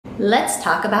let's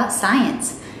talk about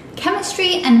science,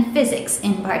 chemistry and physics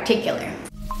in particular.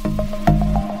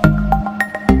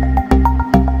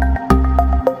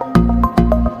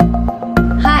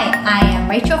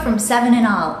 Rachel from 7 in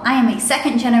All. I am a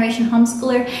second-generation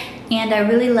homeschooler and I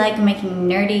really like making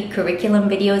nerdy curriculum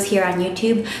videos here on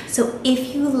YouTube. So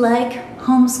if you like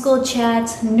homeschool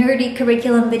chats, nerdy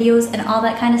curriculum videos, and all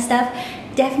that kind of stuff,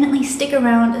 definitely stick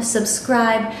around,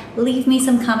 subscribe, leave me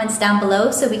some comments down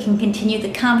below so we can continue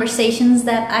the conversations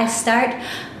that I start.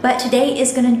 But today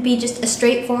is going to be just a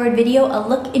straightforward video, a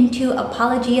look into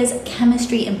Apologia's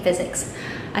chemistry and physics.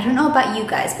 I don't know about you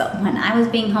guys, but when I was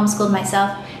being homeschooled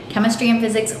myself, chemistry and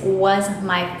physics was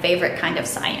my favorite kind of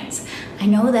science. I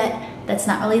know that that's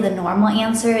not really the normal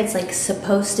answer. It's like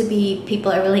supposed to be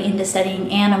people are really into studying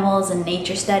animals and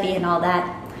nature study and all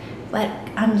that, but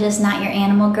I'm just not your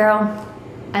animal girl.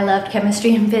 I loved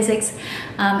chemistry and physics,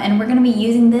 and we're gonna be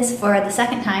using this for the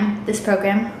second time, this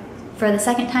program, for the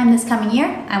second time this coming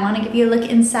year. I wanna give you a look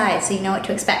inside so you know what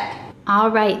to expect.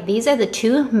 All right, these are the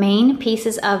two main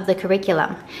pieces of the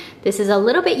curriculum. This is a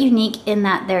little bit unique in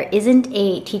that there isn't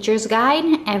a teacher's guide.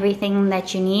 Everything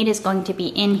that you need is going to be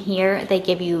in here. They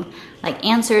give you like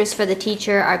answers for the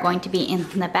teacher are going to be in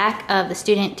the back of the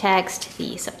student text,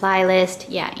 the supply list,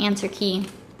 answer key.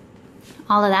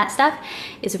 All of that stuff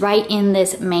is right in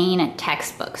this main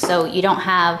textbook. So you don't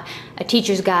have a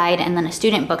teacher's guide and then a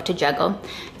student book to juggle.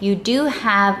 You do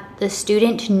have the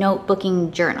student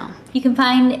notebooking journal. You can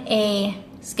find a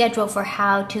schedule for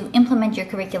how to implement your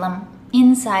curriculum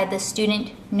inside the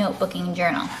student notebooking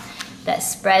journal that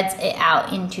spreads it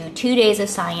out into 2 days of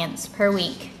science per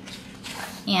week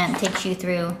and takes you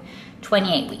through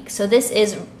 28 weeks. So this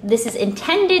is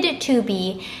intended to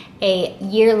be a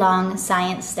year-long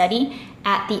science study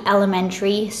at the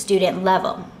elementary student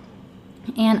level.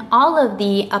 And all of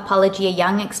the Apologia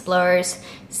Young Explorers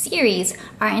series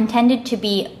are intended to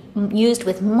be used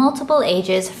with multiple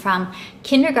ages from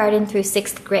kindergarten through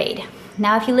 6th grade.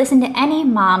 Now, if you listen to any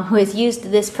mom who has used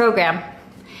this program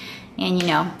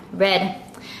and, read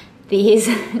these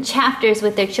chapters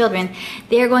with their children,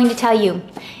 they're going to tell you,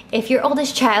 if your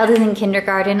oldest child is in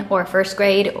kindergarten or 1st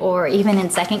grade or even in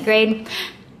 2nd grade,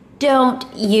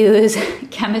 don't use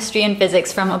chemistry and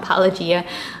physics from Apologia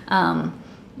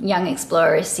Young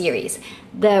Explorers series.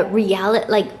 The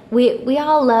reality, we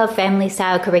all love family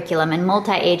style curriculum and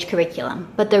multi-age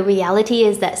curriculum, but the reality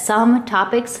is that some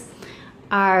topics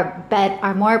are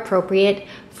more appropriate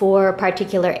for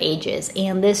particular ages,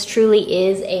 and this truly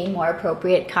is a more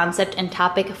appropriate concept and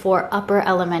topic for upper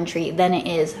elementary than it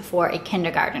is for a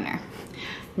kindergartner.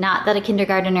 Not that a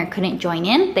kindergartner couldn't join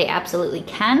in, they absolutely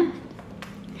can.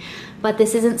 But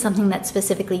this isn't something that's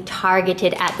specifically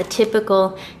targeted at the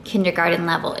typical kindergarten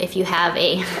level. If you have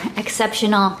a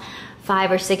exceptional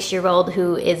 5 or 6 year old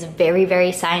who is very,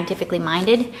 very scientifically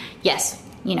minded, yes,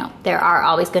 there are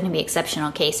always going to be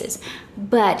exceptional cases.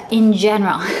 But in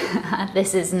general,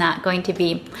 this is not going to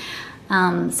be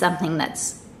something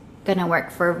that's going to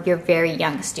work for your very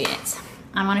young students.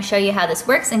 I want to show you how this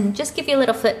works and just give you a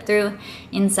little flip through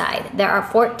inside. There are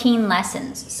 14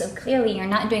 lessons, so clearly you're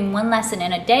not doing one lesson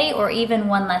in a day or even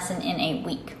one lesson in a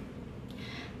week.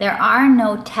 There are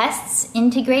no tests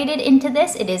integrated into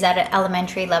this. It is at an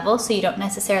elementary level, so you don't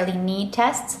necessarily need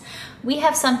tests. We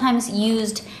have sometimes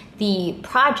used the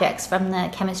projects from the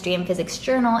Chemistry and Physics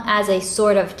Journal as a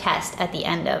sort of test at the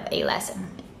end of a lesson,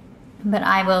 but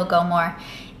I will go more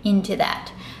into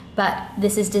that. But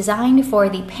this is designed for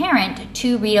the parent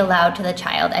to read aloud to the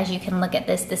child. As you can look at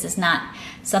this, this is not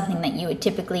something that you would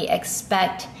typically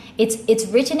expect. It's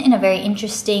written in a very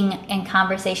interesting and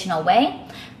conversational way,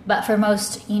 but for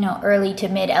most, early to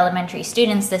mid elementary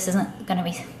students, this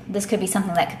could be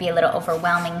something that could be a little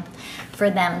overwhelming for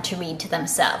them to read to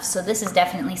themselves. So this is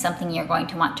definitely something you're going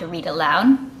to want to read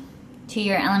aloud to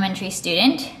your elementary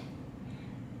student.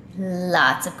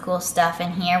 Lots of cool stuff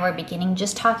in here. We're beginning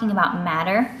just talking about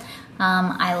matter.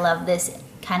 I love this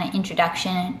kind of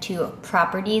introduction to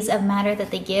properties of matter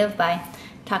that they give by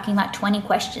talking about 20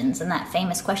 questions and that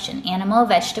famous question, animal,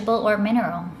 vegetable, or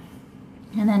mineral.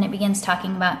 And then it begins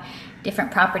talking about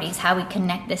different properties, how we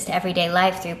connect this to everyday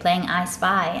life through playing I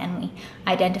Spy, and we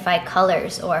identify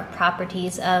colors or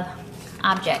properties of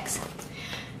objects.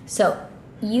 So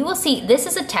you will see this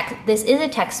is a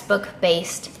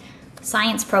textbook-based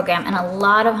science program, and a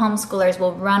lot of homeschoolers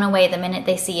will run away the minute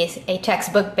they see a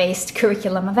textbook-based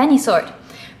curriculum of any sort.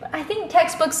 But I think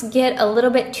textbooks get a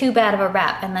little bit too bad of a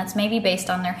rap, and that's maybe based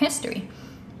on their history.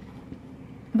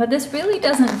 But this really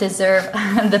doesn't deserve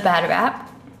the bad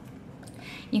rap.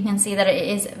 You can see that it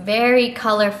is very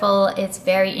colorful, it's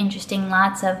very interesting,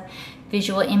 lots of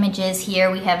visual images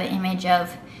here. We have an image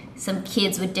of some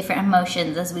kids with different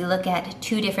emotions as we look at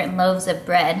 2 different loaves of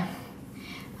bread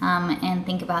and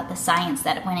think about the science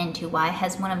that went into why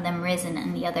has one of them risen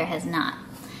and the other has not.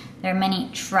 There are many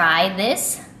try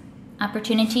this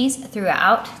opportunities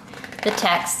throughout the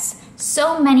texts.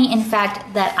 So many, in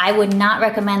fact, that I would not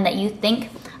recommend that you think,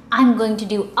 I'm going to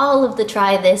do all of the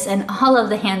try this and all of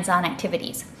the hands-on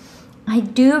activities. I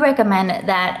do recommend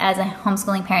that as a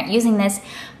homeschooling parent using this,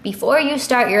 before you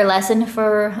start your lesson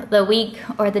for the week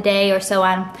or the day or so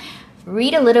on,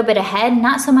 read a little bit ahead,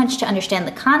 not so much to understand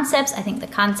the concepts. I think the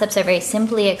concepts are very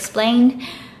simply explained.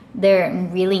 They're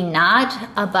really not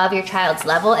above your child's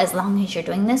level as long as you're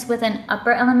doing this with an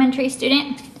upper elementary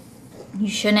student. You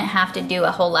shouldn't have to do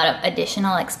a whole lot of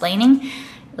additional explaining.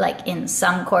 Like in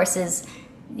some courses,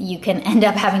 you can end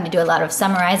up having to do a lot of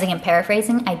summarizing and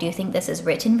paraphrasing. I do think this is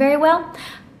written very well.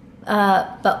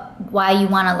 But why you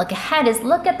want to look ahead is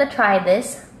look at the try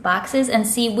this boxes and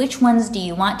see which ones do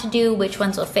you want to do, which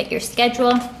ones will fit your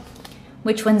schedule,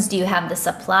 which ones do you have the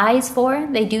supplies for.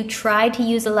 They do try to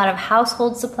use a lot of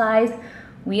household supplies.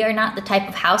 We are not the type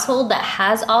of household that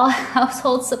has all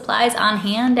household supplies on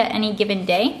hand at any given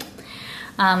day.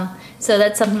 So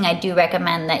that's something I do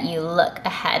recommend that you look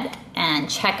ahead and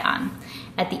check on.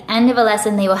 At the end of a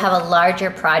lesson, they will have a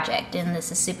larger project, and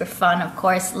this is super fun, of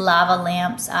course, lava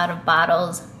lamps out of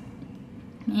bottles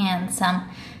and some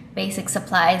basic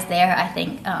supplies there. I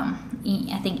think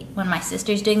when my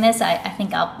sister's doing this, I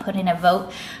think I'll put in a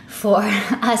vote for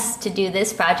us to do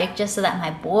this project just so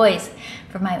that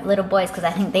for my little boys, because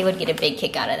I think they would get a big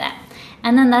kick out of that.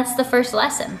 And then that's the first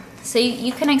lesson. So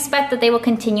you can expect that they will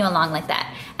continue along like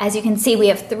that. As you can see, we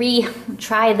have 3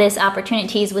 try this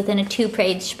opportunities within a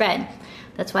 2-page spread.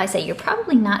 That's why I say you're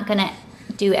probably not gonna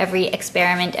do every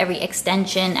experiment, every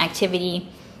extension, activity,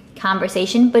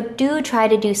 conversation, but do try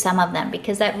to do some of them,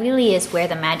 because that really is where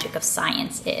the magic of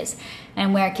science is,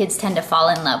 and where kids tend to fall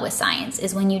in love with science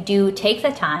is when you do take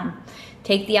the time,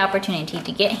 take the opportunity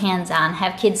to get hands-on,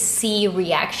 have kids see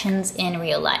reactions in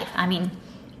real life. I mean,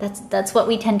 that's what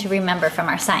we tend to remember from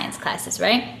our science classes,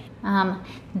 right?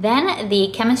 Then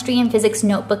the chemistry and physics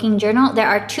notebooking journal. There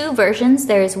are 2 versions.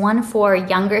 There's one for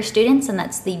younger students, and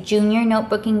that's the junior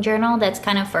notebooking journal. That's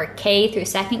kind of for K through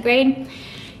 2nd grade.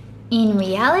 In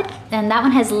reality, and that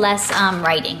one has less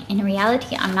writing. In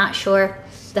reality, I'm not sure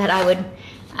that I would,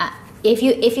 if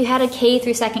you had a K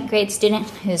through 2nd grade student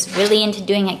who's really into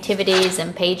doing activities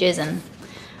and pages and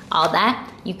all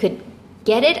that, you could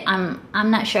get it.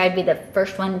 I'm not sure I'd be the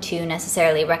first one to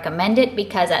necessarily recommend it,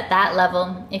 because at that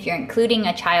level, if you're including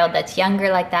a child that's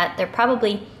younger like that,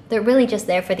 they're really just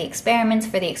there for the experiments,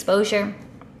 for the exposure.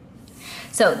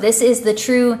 So this is the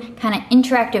true kind of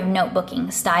interactive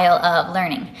notebooking style of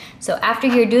learning. So after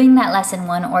you're doing that lesson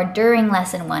 1 or during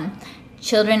lesson 1,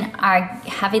 children are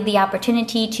having the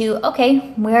opportunity to,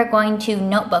 okay, we're going to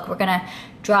notebook. We're going to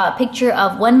draw a picture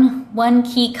of one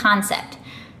key concept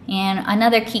and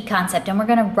another key concept, and we're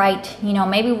going to write,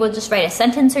 maybe we'll just write a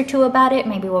sentence or 2 about it.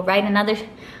 Maybe we'll write another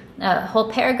whole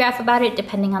paragraph about it,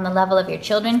 depending on the level of your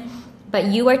children. But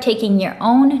you are taking your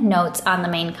own notes on the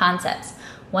main concepts.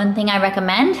 One thing I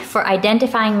recommend for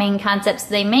identifying main concepts,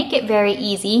 they make it very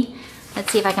easy.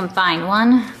 Let's see if I can find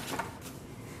one.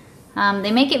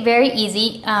 They make it very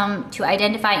easy to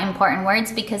identify important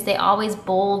words, because they always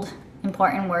bold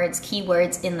important words,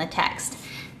 keywords in the text.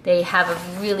 They have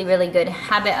a really, really good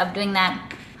habit of doing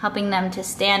that, helping them to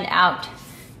stand out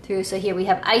through. So here we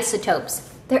have isotopes.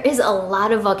 There is a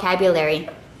lot of vocabulary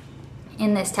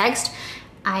in this text.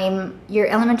 Your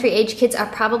elementary age kids are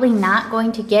probably not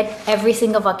going to get every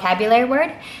single vocabulary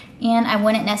word, and I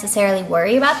wouldn't necessarily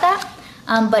worry about that.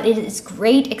 But it is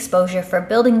great exposure for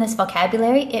building this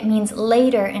vocabulary. It means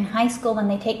later in high school, when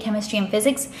they take chemistry and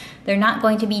physics, they're not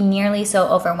going to be nearly so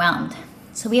overwhelmed.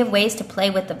 So we have ways to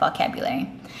play with the vocabulary.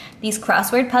 These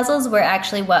crossword puzzles were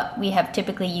actually what we have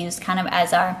typically used kind of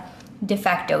as our de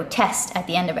facto test at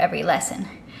the end of every lesson.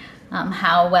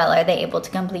 How well are they able to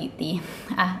complete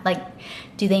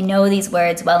do they know these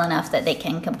words well enough that they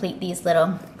can complete these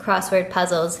little crossword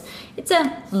puzzles? It's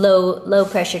a low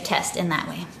pressure test in that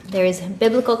way. There is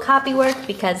biblical copy work,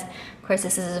 because of course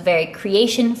this is a very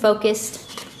creation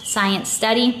focused science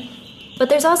study. But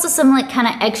there's also some kind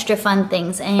of extra fun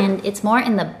things, and it's more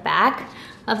in the back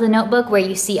of the notebook where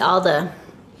you see all the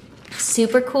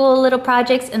super cool little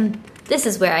projects. And this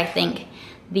is where I think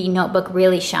the notebook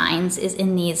really shines, is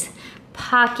in these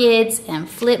pockets and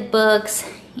flip books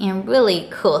and really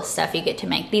cool stuff you get to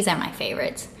make. These are my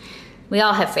favorites. We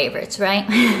all have favorites,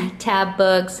 right? Tab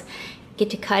books, get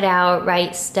to cut out,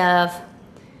 write stuff,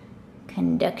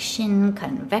 conduction,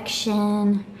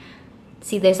 convection.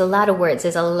 See, there's a lot of words.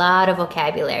 There's a lot of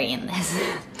vocabulary in this.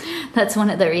 That's one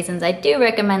of the reasons I do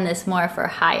recommend this more for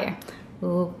higher.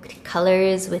 Ooh,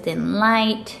 colors within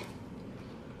light.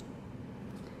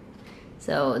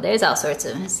 So there's all sorts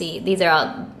of, see, these are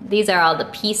all the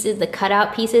pieces, the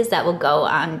cutout pieces that will go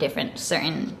on different,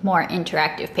 certain more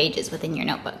interactive pages within your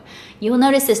notebook. You will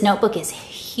notice this notebook is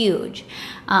huge.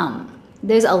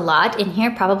 There's a lot in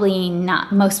here. Probably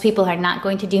not, most people are not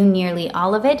going to do nearly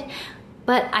all of it,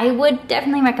 but I would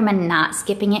definitely recommend not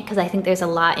skipping it because I think there's a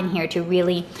lot in here to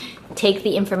really take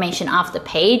the information off the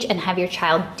page and have your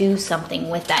child do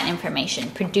something with that information,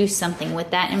 produce something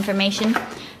with that information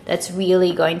that's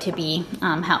really going to be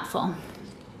helpful.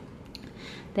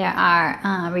 There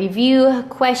are review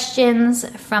questions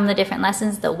from the different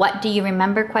lessons, the what do you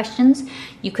remember questions.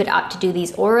 You could opt to do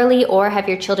these orally or have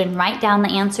your children write down the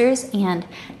answers, and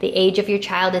the age of your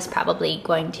child is probably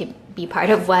going to be part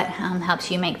of what helps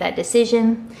you make that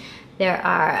decision. There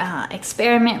are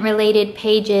experiment related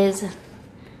pages,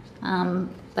 but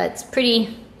it's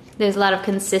pretty, there's a lot of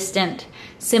consistent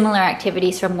similar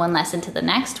activities from one lesson to the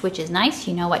next, which is nice.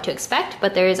 You know what to expect,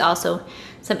 but there is also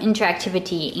some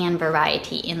interactivity and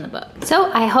variety in the book.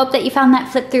 So I hope that you found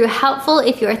that flip through helpful.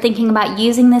 If you are thinking about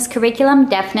using this curriculum,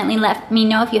 definitely let me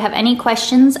know if you have any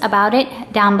questions about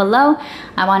it down below.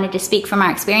 I wanted to speak from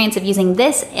our experience of using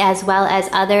this as well as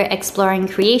other exploring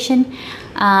creation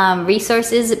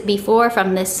resources before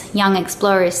from this Young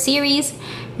Explorers series,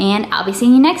 and I'll be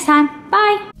seeing you next time.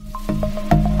 Bye!